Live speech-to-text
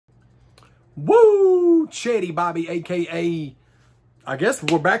Woo! Chetty Bobby, a.k.a. I guess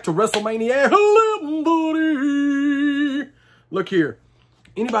we're back to WrestleMania. Hello, buddy. Look here.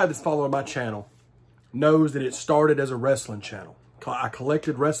 Anybody that's following my channel knows that it started as a wrestling channel. I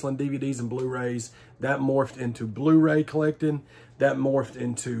collected wrestling DVDs and Blu-rays. That morphed into Blu-ray collecting. That morphed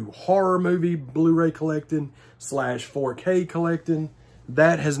into horror movie Blu-ray collecting / 4K collecting.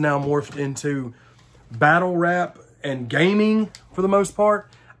 That has now morphed into battle rap and gaming for the most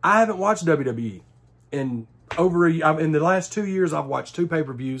part. I haven't watched WWE in the last 2 years. I've watched 2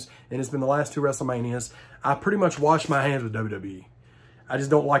 pay-per-views, and it's been the last 2 WrestleManias. I pretty much washed my hands with WWE. I just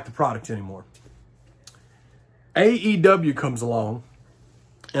don't like the product anymore. AEW comes along,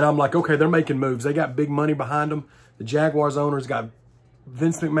 and I'm like, okay, they're making moves. They got big money behind them. The Jaguars owners got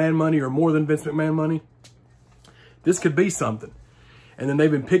Vince McMahon money, or more than Vince McMahon money. This could be something. And then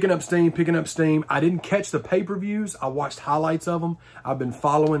they've been picking up steam. I didn't catch the pay-per-views. I watched highlights of them. I've been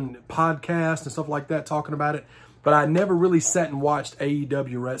following podcasts and stuff like that talking about it. But I never really sat and watched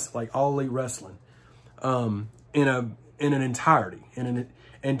AEW like All Elite Wrestling in an entirety.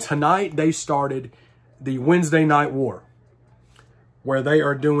 And tonight they started the Wednesday Night War, where they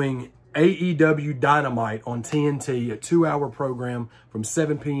are doing AEW DYNAMITE on TNT, a 2-hour program from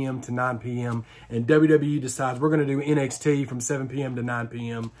 7 p.m. to 9 p.m. And WWE decides we're going to do NXT from 7 p.m. to 9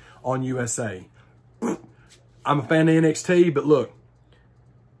 p.m. on USA. I'm a fan of NXT, but look,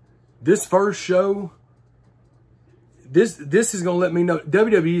 this first show, this is going to let me know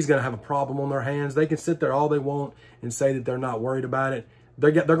WWE is going to have a problem on their hands. They can sit there all they want and say that they're not worried about it.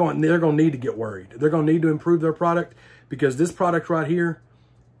 They're going to need to get worried. They're going to need to improve their product, because this product right here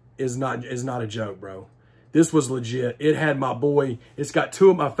is not a joke, bro. This was legit. It had my boy. It's got 2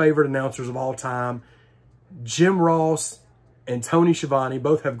 of my favorite announcers of all time, Jim Ross and Tony Schiavone.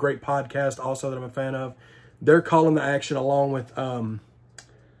 Both have great podcasts also that I'm a fan of. They're calling the action along with, I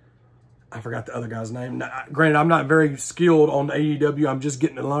forgot the other guy's name. Now, granted, I'm not very skilled on AEW. I'm just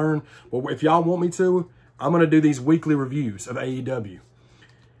getting to learn. But if y'all want me to, I'm going to do these weekly reviews of AEW.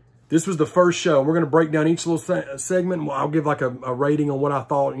 This was the first show. We're going to break down each little segment. I'll give like a rating on what I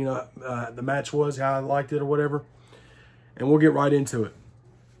thought, the match was, how I liked it or whatever. And we'll get right into it.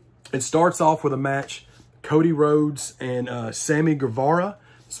 It starts off with a match, Cody Rhodes and Sammy Guevara.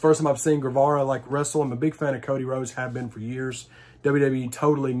 It's the first time I've seen Guevara like wrestle. I'm a big fan of Cody Rhodes, have been for years. WWE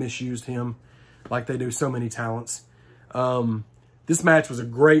totally misused him like they do so many talents. This match was a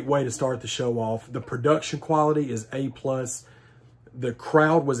great way to start the show off. The production quality is A+. The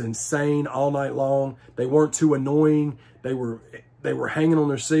crowd was insane all night long. They weren't too annoying. They were hanging on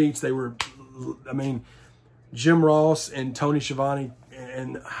their seats. Jim Ross and Tony Schiavone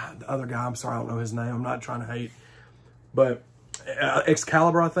and the other guy, I'm sorry, I don't know his name. I'm not trying to hate. But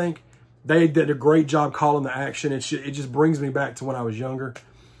Excalibur, I think. They did a great job calling the action. It just brings me back to when I was younger.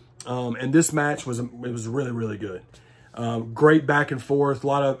 And this match was really, really good. Great back and forth. A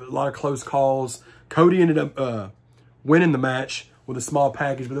lot of close calls. Cody ended up winning the match with a small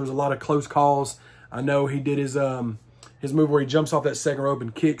package, but there was a lot of close calls. I know he did his move where he jumps off that second rope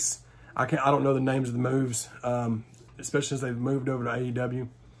and kicks. I don't know the names of the moves, especially since they've moved over to AEW.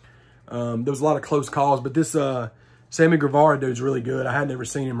 There was a lot of close calls, but this Sammy Guevara dude's really good. I had never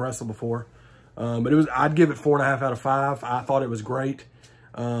seen him wrestle before, but I'd give it 4.5 out of 5. I thought it was great,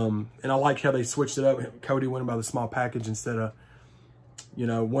 and I like how they switched it up. Cody went by the small package instead of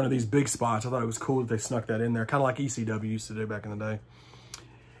one of these big spots. I thought it was cool that they snuck that in there. Kind of like ECW used to do back in the day.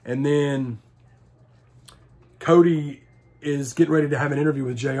 And then Cody is getting ready to have an interview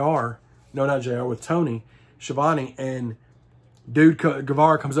with JR. No, not JR, with Tony Schiavone. And dude,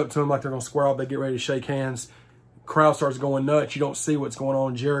 Guevara comes up to him like they're going to square off. They get ready to shake hands. Crowd starts going nuts. You don't see what's going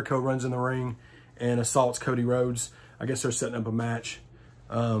on. Jericho runs in the ring and assaults Cody Rhodes. I guess they're setting up a match.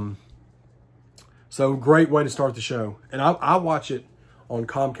 So great way to start the show. And I watch it on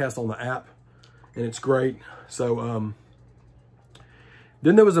Comcast on the app, and it's great. So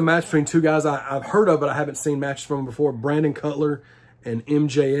then there was a match between 2 guys I've heard of, but I haven't seen matches from them before. Brandon Cutler and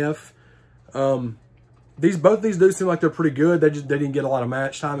MJF. Both these dudes seem like they're pretty good. They didn't get a lot of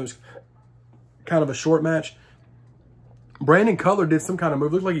match time. It was kind of a short match. Brandon Cutler did some kind of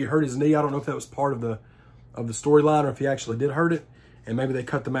move. Looked like he hurt his knee. I don't know if that was part of the storyline or if he actually did hurt it, and maybe they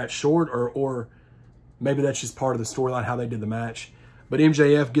cut the match short, or maybe that's just part of the storyline how they did the match. But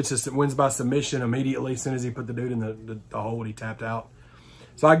MJF wins by submission immediately as soon as he put the dude in the hole and he tapped out.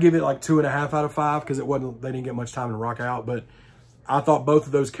 So I give it like 2.5 out of 5 because they didn't get much time to rock out. But I thought both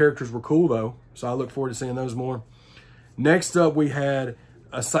of those characters were cool though, so I look forward to seeing those more. Next up, we had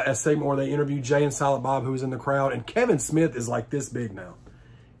a segment where they interviewed Jay and Silent Bob, who was in the crowd, and Kevin Smith is like this big now.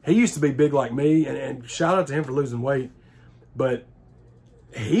 He used to be big like me, and shout out to him for losing weight. But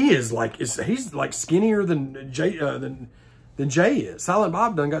he is like, he's like skinnier than Jay is. Silent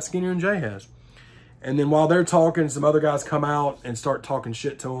Bob done got skinnier than Jay has. And then while they're talking, some other guys come out and start talking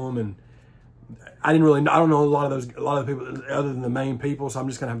shit to him. And I don't know a lot of the people other than the main people, so I'm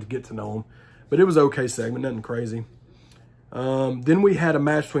just gonna have to get to know them. But it was an okay segment, nothing crazy. Then we had a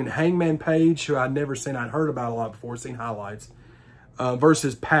match between Hangman Page, who I'd never seen, I'd heard about a lot before, seen highlights,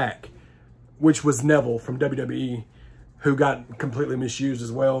 versus Pac, which was Neville from WWE, who got completely misused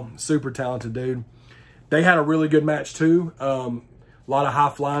as well. Super talented dude. They had a really good match too. A lot of high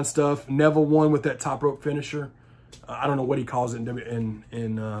flying stuff. Neville won with that top rope finisher. I don't know what he calls it in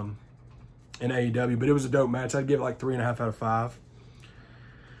AEW, but it was a dope match. I'd give it like 3.5 out of 5.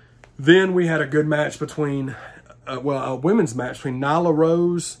 Then we had a good match between, a women's match between Nyla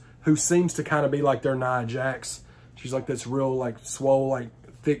Rose, who seems to kind of be like their Nia Jax. She's like this real like swole, like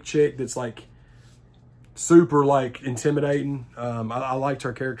thick chick that's like super like intimidating. I liked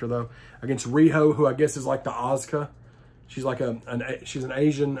her character though. Against Riho, who I guess is like the Asuka. She's like she's an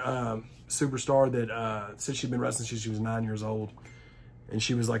Asian superstar that said she'd been wrestling since she was 9 years old, and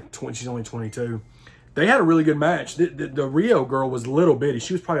she was like she's only 22. They had a really good match. The Rio girl was little bitty.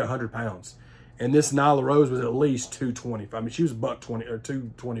 She was probably 100 pounds, and this Nyla Rose was at least 225. I mean, she was $120 or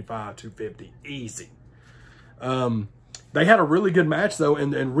 225, 250, easy. They had a really good match though,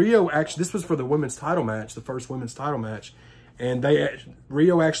 and Rio actually, this was for the women's title match, the first women's title match, and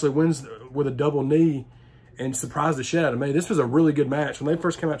Rio actually wins with a double knee and surprised the shit out of me. This was a really good match. When they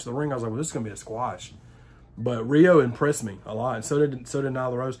first came out to the ring, I was like, well, this is gonna be a squash. But Rio impressed me a lot, and so did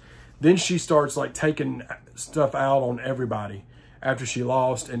Nyla Rose. Then she starts like taking stuff out on everybody after she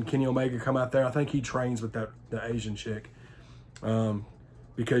lost, and Kenny Omega come out there. I think he trains with the Asian chick,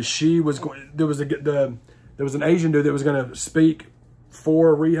 because she was going. There was an Asian dude that was going to speak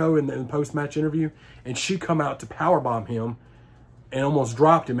for Riho in the post-match interview, and she come out to powerbomb him and almost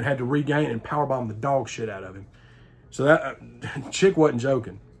dropped him and had to regain and powerbomb the dog shit out of him. So that chick wasn't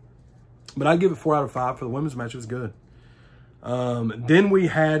joking. But I give it 4 out of 5 for the women's match. It was good. Then we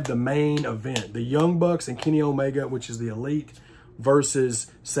had the main event, the Young Bucks and Kenny Omega, which is the Elite, versus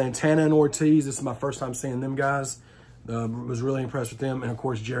Santana and Ortiz. This is my first time seeing them guys. Was really impressed with them. And of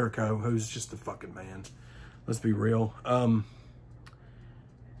course, Jericho, who's just the fucking man. Let's be real.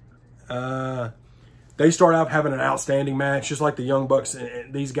 They start out having an outstanding match, just like the Young Bucks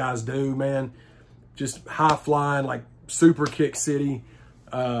and these guys do, man. Just high flying, like super kick city.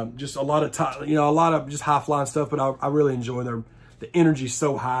 Just a lot of a lot of just high flying stuff. But I really enjoy the energy's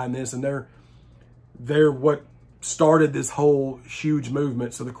so high in this, and they're what started this whole huge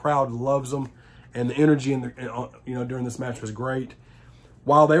movement. So the crowd loves them, and the energy during this match was great.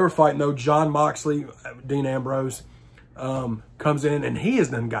 While they were fighting though, Jon Moxley, Dean Ambrose, comes in, and he has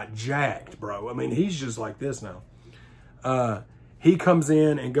done got jacked, bro. I mean, he's just like this now. He comes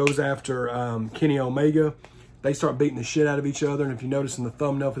in and goes after Kenny Omega. They start beating the shit out of each other. And if you notice in the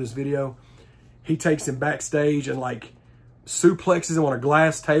thumbnail for this video, he takes him backstage and like suplexes him on a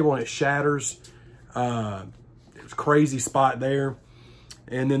glass table, and it shatters. It was a crazy spot there.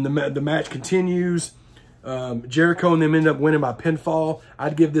 And then the match continues. Jericho and them end up winning by pinfall.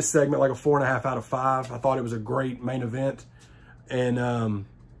 I'd give this segment like a 4.5 out of 5. I thought it was a great main event. And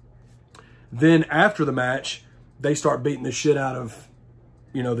then after the match, they start beating the shit out of,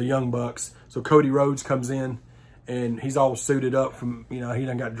 the Young Bucks. So Cody Rhodes comes in, and he's all suited up from, he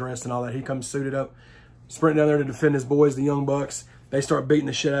done got dressed and all that. He comes suited up, sprinting down there to defend his boys, the Young Bucks. They start beating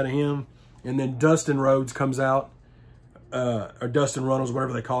the shit out of him. And then Dustin Rhodes comes out, or Dustin Runnels,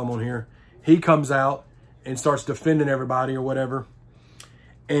 whatever they call him on here. He comes out and starts defending everybody or whatever.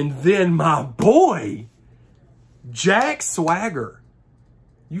 And then my boy, Jack Swagger.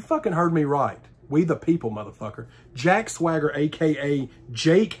 You fucking heard me right. We the people, motherfucker. Jack Swagger, a.k.a.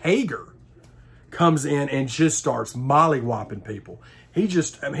 Jake Hager, comes in and just starts mollywopping people.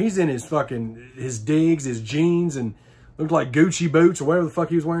 He's in his digs, his jeans, and looked like Gucci boots or whatever the fuck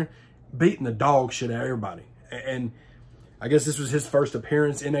he was wearing, beating the dog shit out of everybody. And I guess this was his first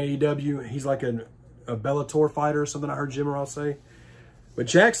appearance in AEW. He's like a Bellator fighter or something, I heard Jim Ross say. But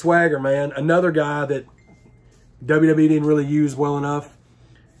Jack Swagger, man, another guy that WWE didn't really use well enough,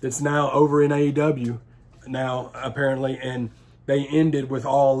 that's now over in AEW now, apparently. And they ended with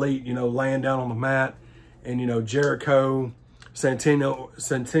All Elite, laying down on the mat. And, Jericho, Santana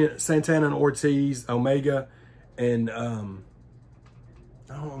and Ortiz, Omega, and,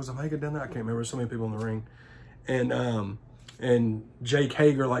 was Omega down there? I can't remember. So many people in the ring. And Jake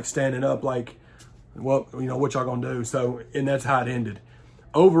Hager, like, standing up, like, well, what y'all gonna do? So, and that's how it ended.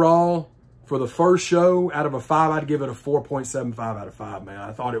 Overall, for the first show, out of a 5, I'd give it a 4.75 out of 5, man.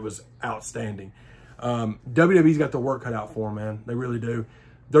 I thought it was outstanding. WWE's got the work cut out for them, man. They really do.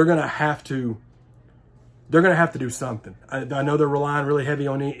 they're going to have to do something. I know they're relying really heavy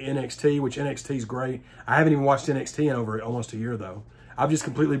on NXT, which NXT is great. I haven't even watched NXT in over almost a year, though. I've just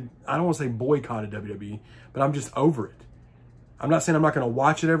completely, I don't want to say boycotted WWE, but I'm just over it. I'm not saying I'm not going to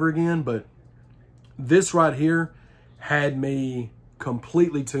watch it ever again, but this right here had me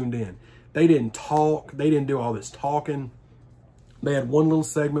completely tuned in. They didn't talk. They didn't do all this talking. They had one little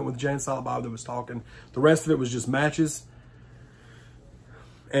segment with Jay and Silent Bob that was talking. The rest of it was just matches.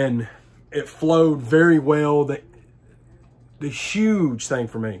 And it flowed very well. The huge thing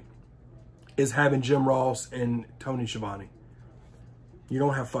for me is having Jim Ross and Tony Schiavone. You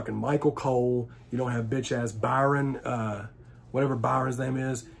don't have fucking Michael Cole. You don't have bitch-ass Byron, whatever Byron's name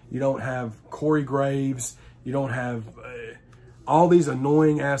is. You don't have Corey Graves. You don't have all these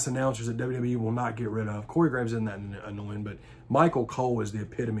annoying-ass announcers that WWE will not get rid of. Corey Graves isn't that annoying, but Michael Cole is the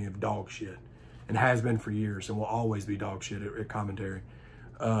epitome of dog shit and has been for years and will always be dog shit at commentary.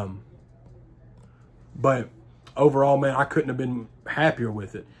 But overall, man, I couldn't have been happier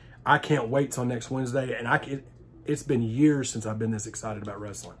with it. I can't wait till next Wednesday, and it's been years since I've been this excited about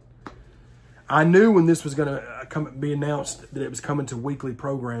wrestling. I knew when this was going to be announced that it was coming to weekly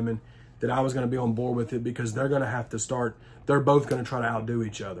programming that I was going to be on board with it, because they're going to have to start, they're both going to try to outdo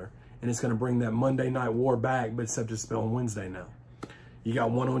each other. And it's going to bring that Monday Night War back, but except it's on Wednesday now. You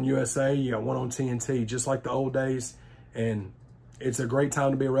got one on USA, you got one on TNT, just like the old days. And it's a great time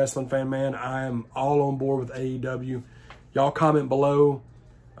to be a wrestling fan, man. I am all on board with AEW. Y'all comment below.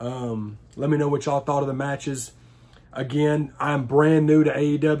 Let me know what y'all thought of the matches. Again, I'm brand new to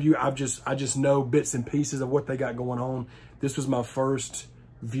AEW. I just know bits and pieces of what they got going on. This was my first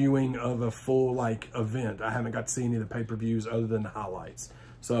viewing of a full event. I haven't got to see any of the pay-per-views other than the highlights.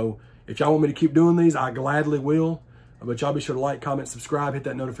 So if y'all want me to keep doing these, I gladly will. But y'all be sure to like, comment, subscribe, hit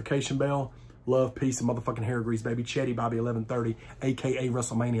that notification bell. Love, peace, and motherfucking hair grease, baby. Chetty Bobby 1130, a.k.a.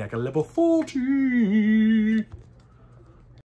 WrestleManiac at level 40.